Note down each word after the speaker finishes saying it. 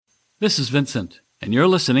This is Vincent, and you're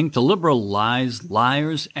listening to Liberal Lies,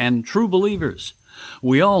 Liars, and True Believers.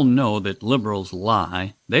 We all know that liberals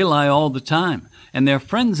lie. They lie all the time, and their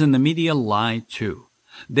friends in the media lie too.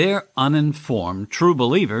 Their uninformed true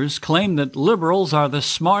believers claim that liberals are the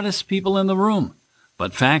smartest people in the room,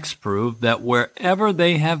 but facts prove that wherever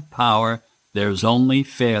they have power, there's only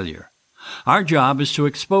failure. Our job is to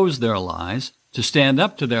expose their lies, to stand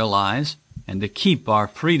up to their lies, and to keep our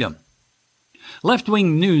freedom.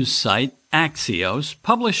 Left-wing news site Axios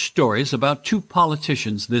published stories about two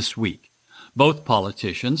politicians this week. Both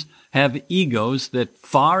politicians have egos that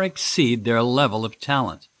far exceed their level of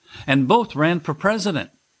talent, and both ran for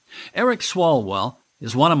president. Eric Swalwell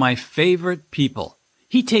is one of my favorite people.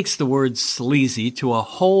 He takes the word sleazy to a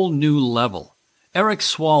whole new level. Eric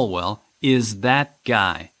Swalwell is that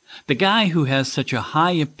guy, the guy who has such a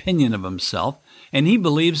high opinion of himself, and he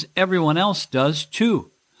believes everyone else does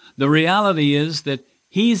too. The reality is that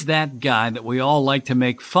he's that guy that we all like to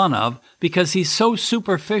make fun of because he's so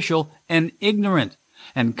superficial and ignorant.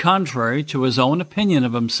 And contrary to his own opinion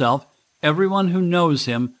of himself, everyone who knows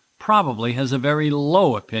him probably has a very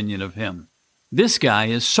low opinion of him. This guy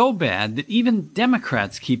is so bad that even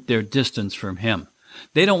Democrats keep their distance from him.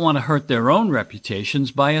 They don't want to hurt their own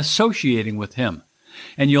reputations by associating with him.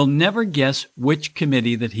 And you'll never guess which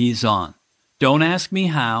committee that he's on. Don't ask me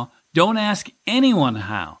how. Don't ask anyone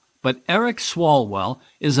how. But Eric Swalwell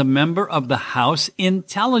is a member of the House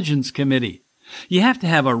Intelligence Committee. You have to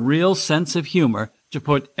have a real sense of humor to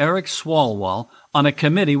put Eric Swalwell on a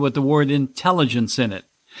committee with the word intelligence in it.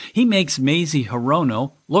 He makes Mazie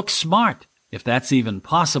Hirono look smart, if that's even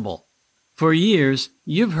possible. For years,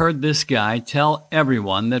 you've heard this guy tell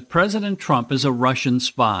everyone that President Trump is a Russian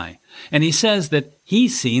spy, and he says that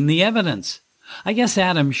he's seen the evidence. I guess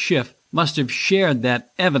Adam Schiff must have shared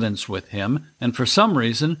that evidence with him, and for some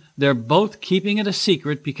reason, they're both keeping it a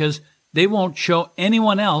secret because they won't show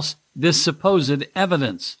anyone else this supposed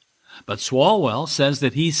evidence. But Swalwell says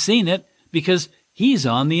that he's seen it because he's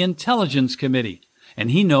on the Intelligence Committee,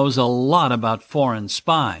 and he knows a lot about foreign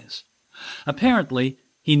spies. Apparently,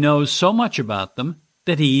 he knows so much about them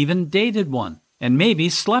that he even dated one, and maybe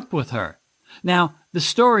slept with her. Now, the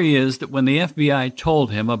story is that when the FBI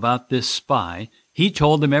told him about this spy, he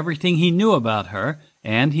told them everything he knew about her,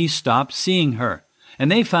 and he stopped seeing her,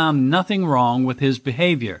 and they found nothing wrong with his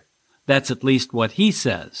behavior. That's at least what he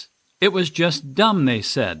says. It was just dumb, they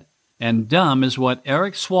said, and dumb is what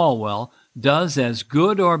Eric Swalwell does as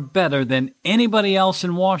good or better than anybody else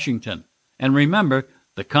in Washington. And remember,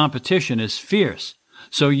 the competition is fierce,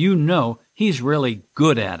 so you know he's really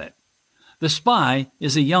good at it. The spy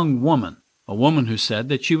is a young woman, a woman who said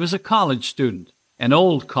that she was a college student, an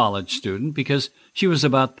old college student because she was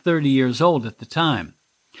about 30 years old at the time.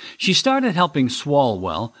 She started helping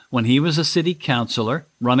Swalwell when he was a city councilor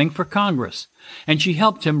running for Congress, and she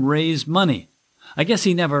helped him raise money. I guess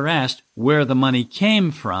he never asked where the money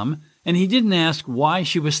came from, and he didn't ask why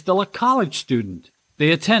she was still a college student.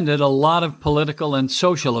 They attended a lot of political and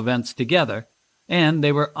social events together, and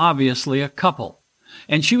they were obviously a couple.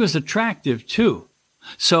 And she was attractive, too.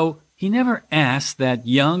 So he never asked that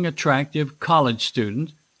young, attractive college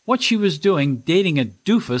student what she was doing dating a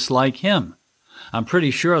doofus like him. I'm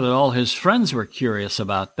pretty sure that all his friends were curious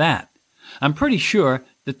about that. I'm pretty sure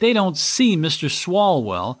that they don't see Mr.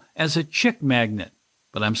 Swalwell as a chick magnet,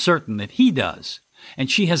 but I'm certain that he does. And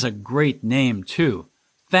she has a great name, too.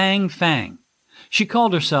 Fang Fang. She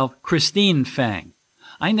called herself Christine Fang.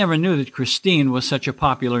 I never knew that Christine was such a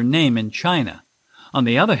popular name in China. On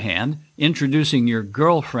the other hand, introducing your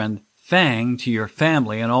girlfriend Fang to your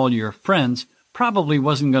family and all your friends probably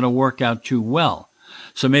wasn't going to work out too well.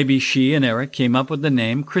 So maybe she and Eric came up with the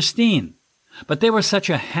name Christine. But they were such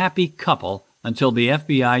a happy couple until the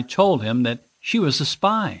FBI told him that she was a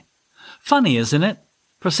spy. Funny, isn't it?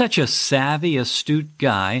 For such a savvy, astute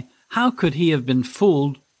guy, how could he have been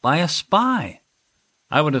fooled by a spy?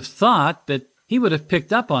 I would have thought that he would have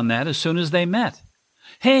picked up on that as soon as they met.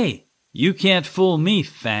 Hey, you can't fool me,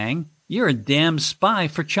 Fang. You're a damn spy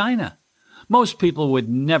for China. Most people would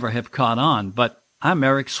never have caught on, but I'm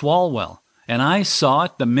Eric Swalwell, and I saw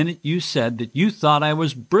it the minute you said that you thought I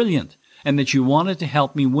was brilliant and that you wanted to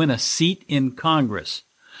help me win a seat in Congress.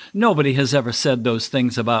 Nobody has ever said those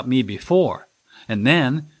things about me before. And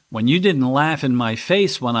then, when you didn't laugh in my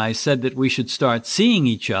face when I said that we should start seeing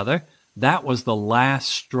each other, that was the last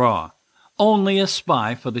straw. Only a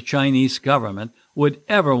spy for the Chinese government would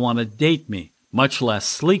ever want to date me, much less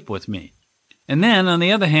sleep with me. And then, on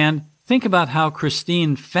the other hand, think about how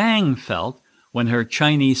Christine Fang felt when her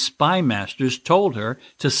Chinese spy masters told her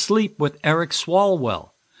to sleep with Eric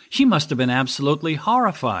Swalwell. She must have been absolutely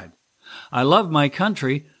horrified. I love my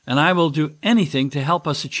country, and I will do anything to help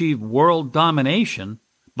us achieve world domination,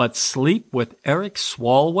 but sleep with Eric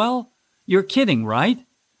Swalwell? You're kidding, right?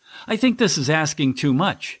 I think this is asking too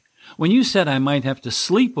much. When you said I might have to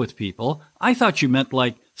sleep with people, I thought you meant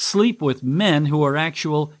like sleep with men who are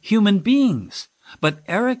actual human beings. But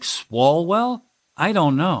Eric Swalwell? I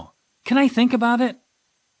don't know. Can I think about it?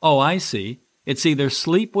 Oh, I see. It's either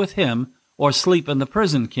sleep with him or sleep in the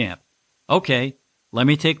prison camp. Okay, let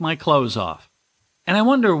me take my clothes off. And I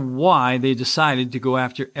wonder why they decided to go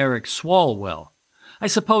after Eric Swalwell. I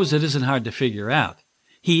suppose it isn't hard to figure out.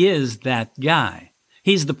 He is that guy.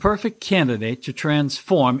 He's the perfect candidate to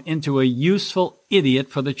transform into a useful idiot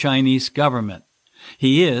for the Chinese government.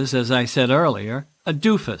 He is, as I said earlier, a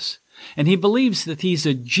doofus. And he believes that he's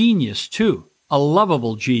a genius, too, a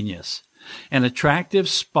lovable genius. An attractive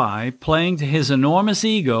spy playing to his enormous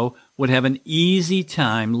ego would have an easy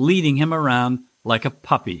time leading him around like a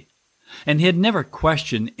puppy. And he'd never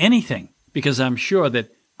question anything, because I'm sure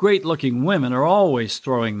that great-looking women are always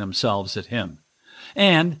throwing themselves at him.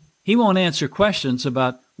 And he won't answer questions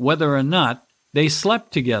about whether or not they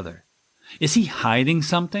slept together. Is he hiding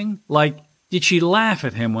something? Like, did she laugh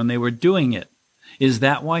at him when they were doing it? Is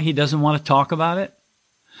that why he doesn't want to talk about it?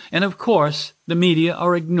 And of course, the media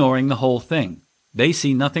are ignoring the whole thing. They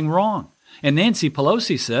see nothing wrong. And Nancy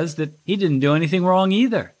Pelosi says that he didn't do anything wrong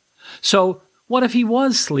either. So what if he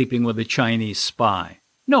was sleeping with a Chinese spy?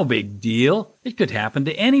 No big deal. It could happen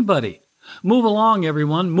to anybody. Move along,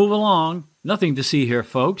 everyone. Move along. Nothing to see here,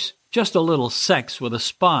 folks. Just a little sex with a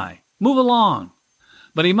spy. Move along.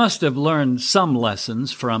 But he must have learned some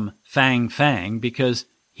lessons from Fang Fang, because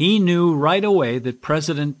he knew right away that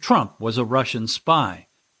President Trump was a Russian spy.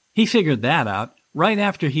 He figured that out right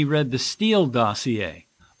after he read the Steele dossier.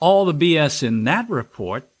 All the BS in that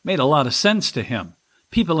report made a lot of sense to him.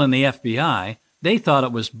 People in the FBI, they thought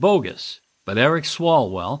it was bogus. But Eric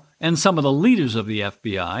Swalwell and some of the leaders of the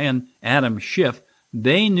FBI and Adam Schiff,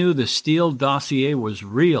 they knew the Steele dossier was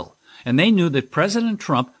real, and they knew that President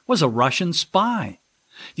Trump was a Russian spy.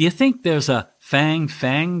 Do you think there's a Fang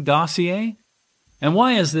Fang dossier? And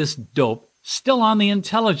why is this dope still on the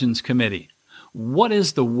Intelligence Committee? What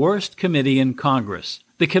is the worst committee in Congress?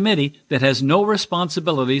 The committee that has no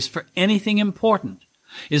responsibilities for anything important.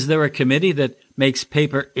 Is there a committee that makes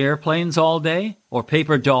paper airplanes all day? Or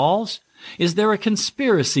paper dolls? Is there a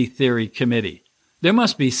conspiracy theory committee? There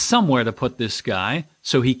must be somewhere to put this guy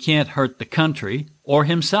so he can't hurt the country or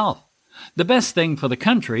himself. The best thing for the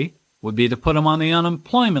country would be to put him on the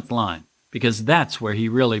unemployment line, because that's where he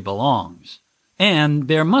really belongs. And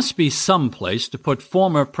there must be some place to put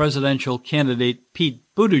former presidential candidate Pete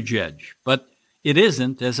Buttigieg, but it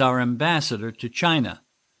isn't as our ambassador to China.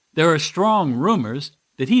 There are strong rumors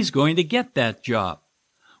that he's going to get that job.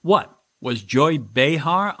 What, was Joy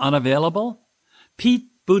Behar unavailable? Pete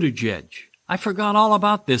Buttigieg. I forgot all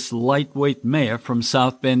about this lightweight mayor from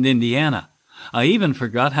South Bend, Indiana. I even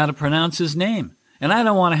forgot how to pronounce his name, and I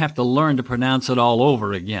don't want to have to learn to pronounce it all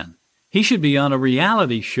over again. He should be on a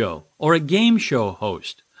reality show or a game show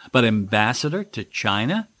host. But ambassador to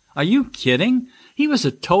China? Are you kidding? He was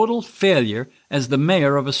a total failure as the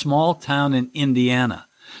mayor of a small town in Indiana.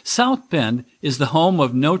 South Bend is the home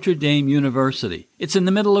of Notre Dame University. It's in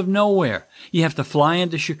the middle of nowhere. You have to fly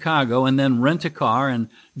into Chicago and then rent a car and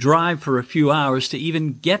drive for a few hours to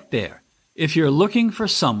even get there. If you're looking for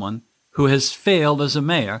someone who has failed as a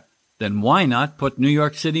mayor, then why not put New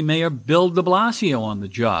York City Mayor Bill de Blasio on the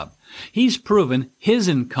job? He's proven his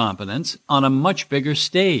incompetence on a much bigger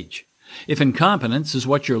stage. If incompetence is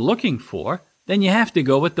what you're looking for, then you have to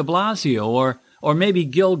go with de Blasio or maybe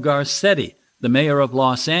Gil Garcetti, the mayor of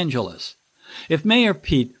Los Angeles. If Mayor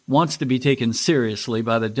Pete wants to be taken seriously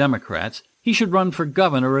by the Democrats, he should run for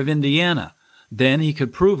governor of Indiana. Then he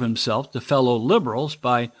could prove himself to fellow liberals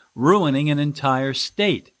by ruining an entire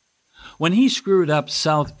state. When he screwed up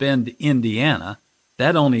South Bend, Indiana,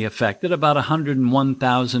 that only affected about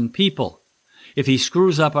 101,000 people. If he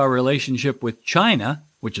screws up our relationship with China,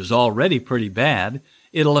 which is already pretty bad,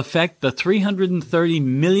 it'll affect the 330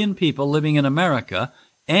 million people living in America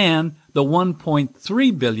and the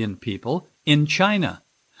 1.3 billion people in China.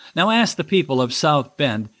 Now ask the people of South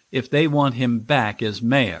Bend if they want him back as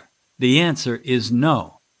mayor. The answer is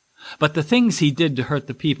no. But the things he did to hurt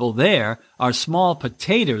the people there are small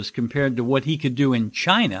potatoes compared to what he could do in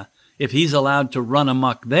China if he's allowed to run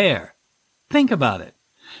amok there. Think about it.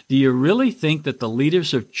 Do you really think that the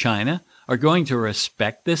leaders of China are going to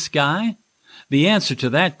respect this guy? The answer to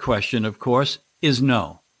that question, of course, is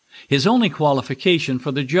no. His only qualification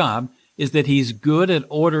for the job is that he's good at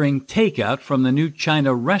ordering takeout from the new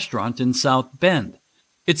China restaurant in South Bend.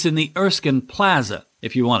 It's in the Erskine Plaza,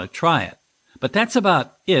 if you want to try it. But that's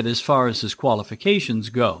about it as far as his qualifications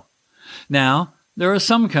go. Now, there are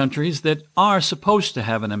some countries that are supposed to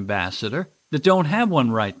have an ambassador that don't have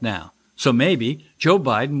one right now. So maybe Joe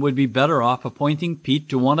Biden would be better off appointing Pete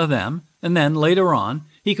to one of them, and then later on,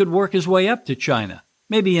 he could work his way up to China,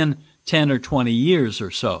 maybe in 10 or 20 years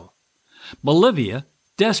or so. Bolivia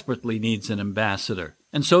desperately needs an ambassador,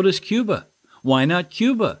 and so does Cuba. Why not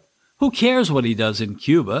Cuba? Who cares what he does in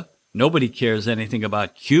Cuba? Nobody cares anything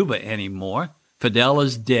about Cuba anymore. Fidel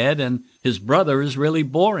is dead, and his brother is really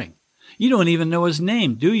boring. You don't even know his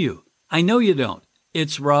name, do you? I know you don't.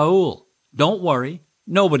 It's Raul. Don't worry.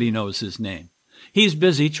 Nobody knows his name. He's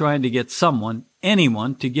busy trying to get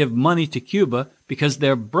anyone, to give money to Cuba because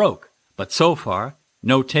they're broke. But so far,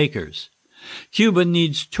 no takers. Cuba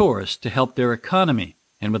needs tourists to help their economy,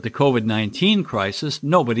 and with the COVID-19 crisis,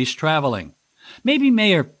 nobody's traveling. Maybe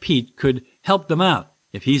Mayor Pete could help them out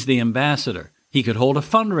if he's the ambassador. He could hold a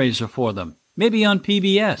fundraiser for them, maybe on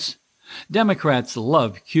PBS. Democrats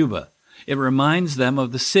love Cuba. It reminds them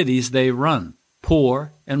of the cities they run,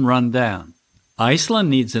 poor and run down. Iceland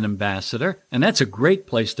needs an ambassador, and that's a great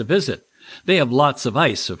place to visit. They have lots of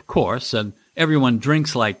ice, of course, and everyone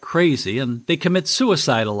drinks like crazy, and they commit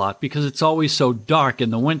suicide a lot because it's always so dark in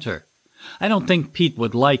the winter. I don't think Pete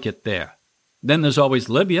would like it there. Then there's always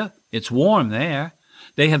Libya. It's warm there.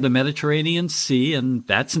 They have the Mediterranean Sea, and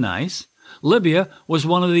that's nice. Libya was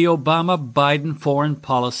one of the Obama-Biden foreign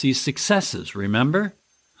policy successes, remember?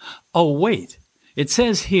 Oh, wait. It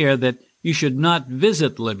says here that you should not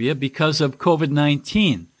visit Libya because of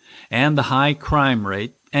COVID-19 and the high crime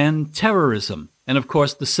rate and terrorism and, of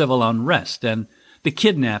course, the civil unrest and the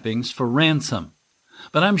kidnappings for ransom.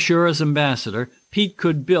 But I'm sure as ambassador, Pete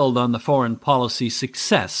could build on the foreign policy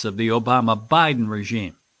success of the Obama-Biden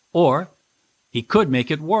regime. Or he could make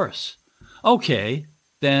it worse. Okay,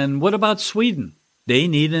 then what about Sweden? They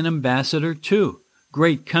need an ambassador too.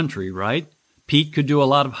 Great country, right? Pete could do a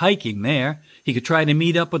lot of hiking there. He could try to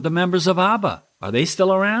meet up with the members of ABBA. Are they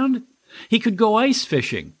still around? He could go ice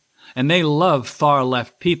fishing. And they love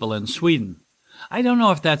far-left people in Sweden. I don't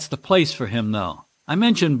know if that's the place for him, though. I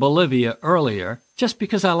mentioned Bolivia earlier just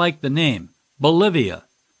because I like the name. Bolivia.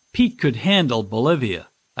 Pete could handle Bolivia,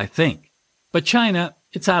 I think. But China,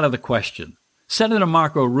 it's out of the question. Senator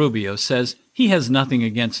Marco Rubio says he has nothing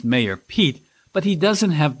against Mayor Pete, but he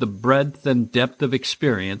doesn't have the breadth and depth of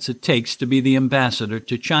experience it takes to be the ambassador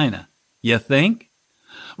to China. You think?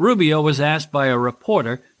 Rubio was asked by a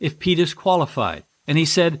reporter if Pete is qualified, and he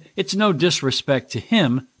said it's no disrespect to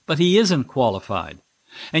him, but he isn't qualified.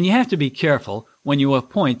 And you have to be careful when you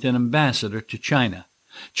appoint an ambassador to China.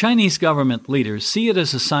 Chinese government leaders see it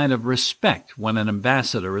as a sign of respect when an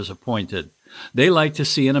ambassador is appointed. They like to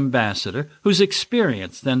see an ambassador who's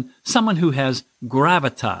experienced and someone who has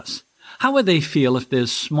gravitas. How would they feel if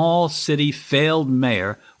this small city failed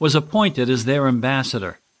mayor was appointed as their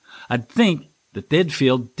ambassador? I'd think that they'd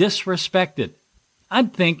feel disrespected.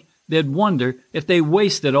 I'd think they'd wonder if they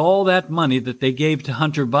wasted all that money that they gave to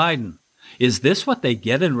Hunter Biden. Is this what they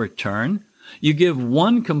get in return? You give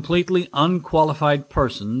one completely unqualified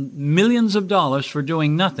person millions of dollars for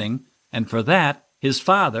doing nothing, and for that, his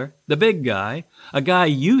father, the big guy, a guy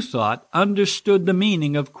you thought understood the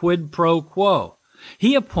meaning of quid pro quo,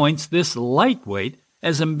 he appoints this lightweight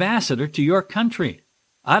as ambassador to your country.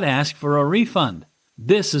 I'd ask for a refund.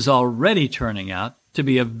 This is already turning out to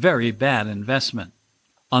be a very bad investment.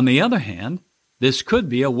 On the other hand, this could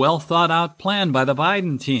be a well-thought-out plan by the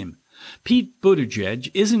Biden team. Pete Buttigieg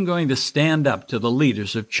isn't going to stand up to the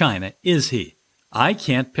leaders of China, is he? I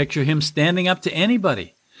can't picture him standing up to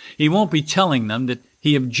anybody. He won't be telling them that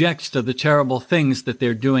he objects to the terrible things that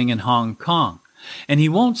they're doing in Hong Kong. And he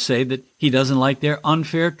won't say that he doesn't like their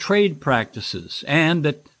unfair trade practices and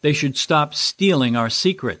that they should stop stealing our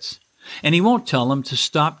secrets. And he won't tell them to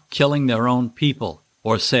stop killing their own people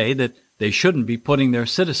or say that they shouldn't be putting their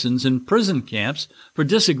citizens in prison camps for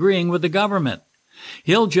disagreeing with the government.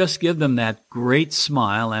 He'll just give them that great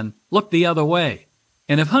smile and look the other way.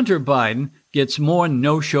 And if Hunter Biden gets more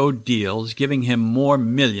no-show deals, giving him more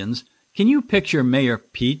millions, can you picture Mayor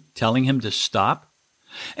Pete telling him to stop?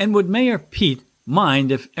 And would Mayor Pete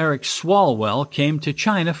mind if Eric Swalwell came to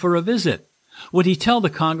China for a visit? Would he tell the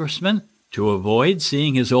congressman to avoid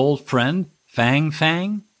seeing his old friend Fang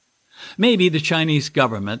Fang? Maybe the Chinese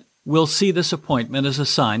government will see this appointment as a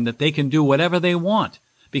sign that they can do whatever they want,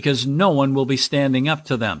 because no one will be standing up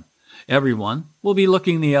to them. Everyone will be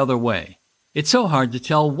looking the other way. It's so hard to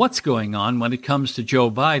tell what's going on when it comes to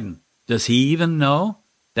Joe Biden. Does he even know?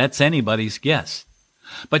 That's anybody's guess.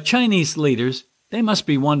 But Chinese leaders, they must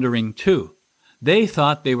be wondering too. They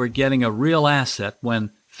thought they were getting a real asset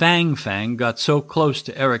when Fang Fang got so close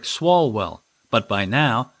to Eric Swalwell. But by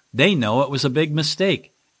now, they know it was a big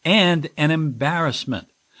mistake and an embarrassment.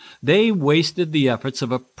 They wasted the efforts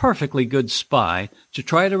of a perfectly good spy to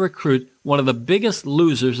try to recruit one of the biggest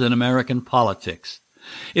losers in American politics.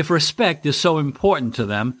 If respect is so important to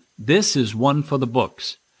them, this is one for the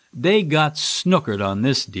books. They got snookered on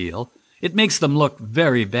this deal. It makes them look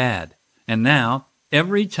very bad. And now,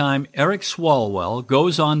 every time Eric Swalwell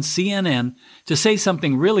goes on CNN to say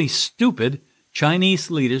something really stupid,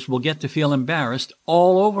 Chinese leaders will get to feel embarrassed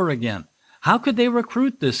all over again. How could they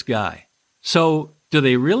recruit this guy? So, do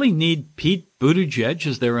they really need Pete Buttigieg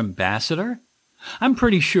as their ambassador? I'm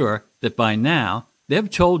pretty sure that by now they've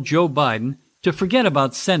told Joe Biden to forget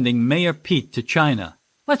about sending Mayor Pete to China.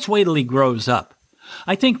 Let's wait till he grows up.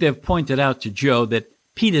 I think they've pointed out to Joe that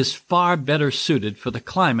Pete is far better suited for the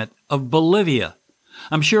climate of Bolivia.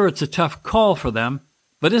 I'm sure it's a tough call for them,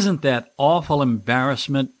 but isn't that awful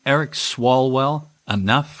embarrassment, Eric Swalwell,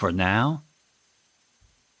 enough for now?